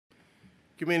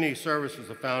Community service is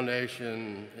a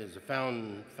founding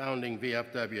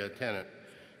VFW tenet,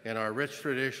 and our rich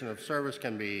tradition of service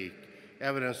can be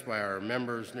evidenced by our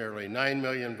members' nearly 9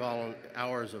 million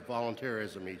hours of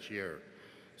volunteerism each year,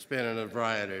 spent in a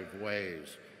variety of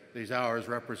ways. These hours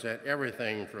represent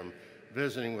everything from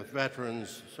visiting with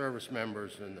veterans, service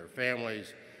members, and their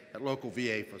families at local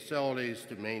VA facilities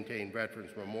to maintain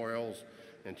veterans memorials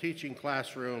and teaching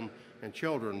classroom and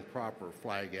children proper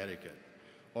flag etiquette.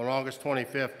 On August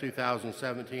 25,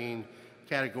 2017,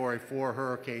 Category 4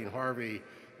 Hurricane Harvey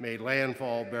made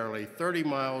landfall barely 30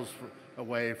 miles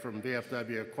away from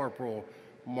VFW Corporal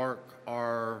Mark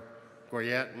R.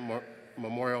 Goyette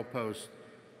Memorial Post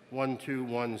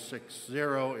 12160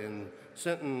 in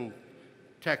Sinton,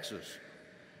 Texas.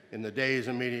 In the days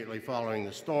immediately following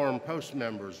the storm, post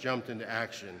members jumped into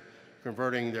action,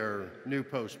 converting their new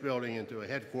post building into a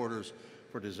headquarters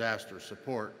for disaster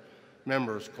support.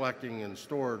 Members collecting and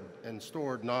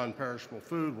stored non-perishable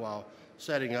food while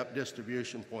setting up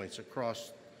distribution points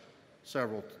across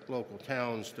several local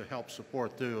towns to help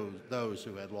support those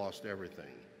who had lost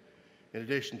everything. In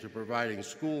addition to providing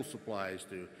school supplies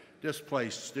to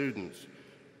displaced students,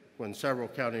 when several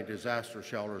county disaster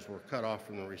shelters were cut off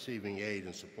from receiving aid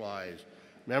and supplies,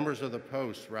 members of the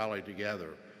post rallied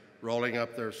together, rolling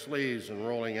up their sleeves and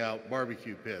rolling out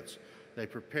barbecue pits. They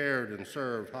prepared and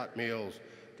served hot meals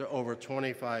to over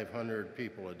 2,500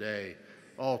 people a day,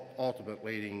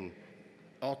 ultimately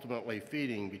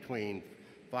feeding between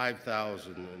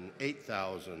 5,000 and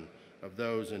 8,000 of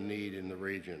those in need in the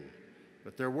region.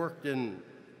 But their work didn't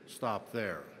stop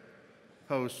there.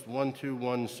 Post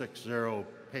 12160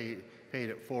 paid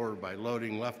it forward by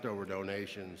loading leftover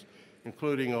donations,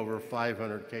 including over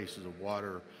 500 cases of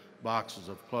water, boxes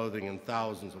of clothing, and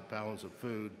thousands of pounds of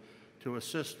food to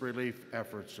assist relief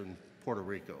efforts in Puerto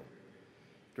Rico.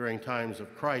 During times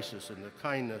of crisis, and the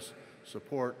kindness,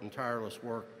 support, and tireless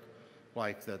work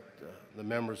like that, the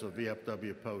members of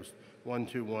VFW Post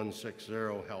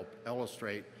 12160 help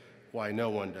illustrate why no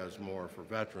one does more for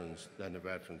veterans than the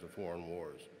veterans of foreign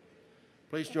wars.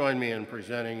 Please join me in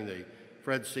presenting the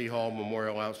Fred C. Hall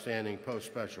Memorial Outstanding Post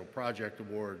Special Project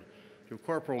Award to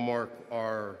Corporal Mark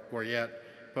R. Goyette,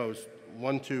 Post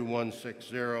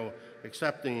 12160.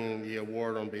 Accepting the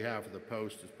award on behalf of the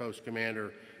Post is Post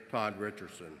Commander Todd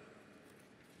Richardson.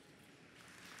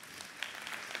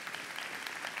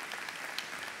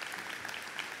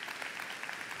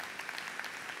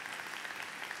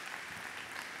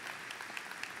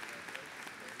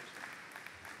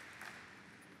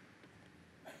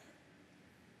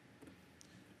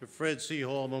 The Fred C.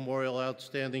 Hall Memorial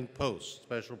Outstanding Post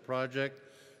Special Project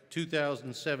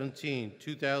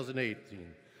 2017-2018.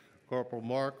 Corporal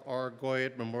Mark R.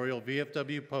 Goyette Memorial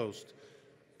VFW Post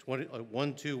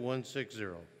 12160.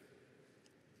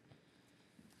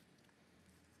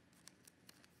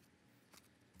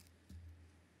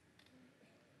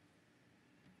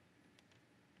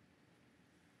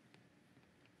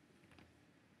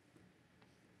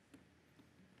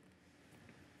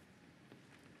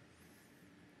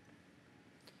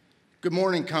 Good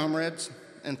morning, comrades,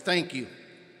 and thank you.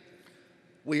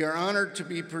 We are honored to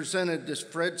be presented this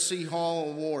Fred C.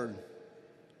 Hall Award.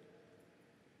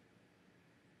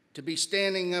 To be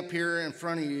standing up here in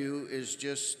front of you is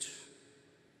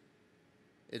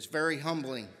it's very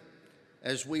humbling.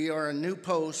 As we are a new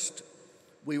post,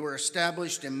 we were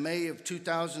established in May of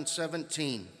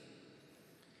 2017.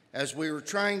 As we were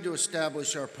trying to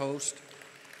establish our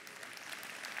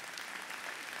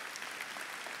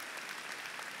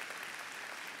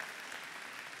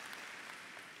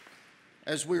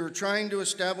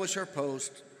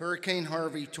post, Hurricane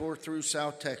Harvey tore through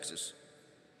South Texas.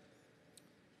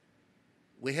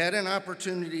 We had an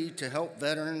opportunity to help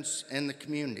veterans and the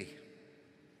community.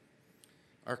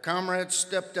 Our comrades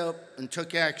stepped up and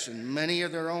took action. Many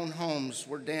of their own homes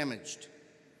were damaged.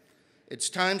 It's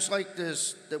times like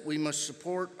this that we must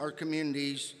support our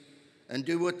communities and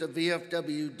do what the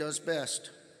VFW does best.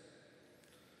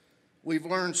 We've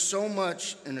learned so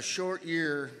much in a short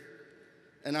year,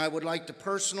 and I would like to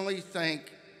personally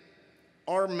thank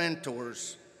our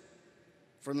mentors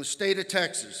from the state of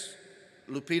Texas,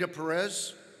 Lupita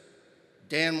Perez,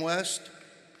 Dan West,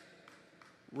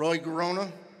 Roy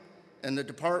Garona, and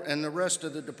the rest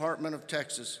of the Department of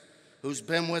Texas, who's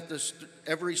been with us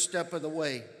every step of the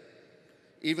way,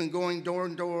 even going door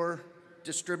to door,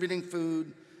 distributing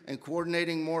food, and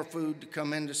coordinating more food to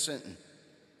come into Sinton.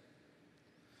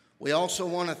 We also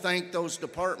want to thank those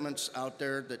departments out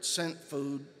there that sent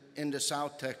food into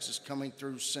South Texas coming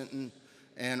through Sinton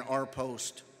and our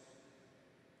post.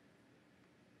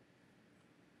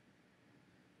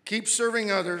 Keep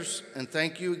serving others, and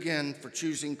thank you again for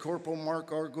choosing Corporal Mark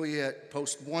Arguyette,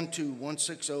 Post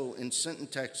 12160 in Sinton,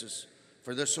 Texas,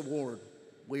 for this award.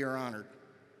 We are honored.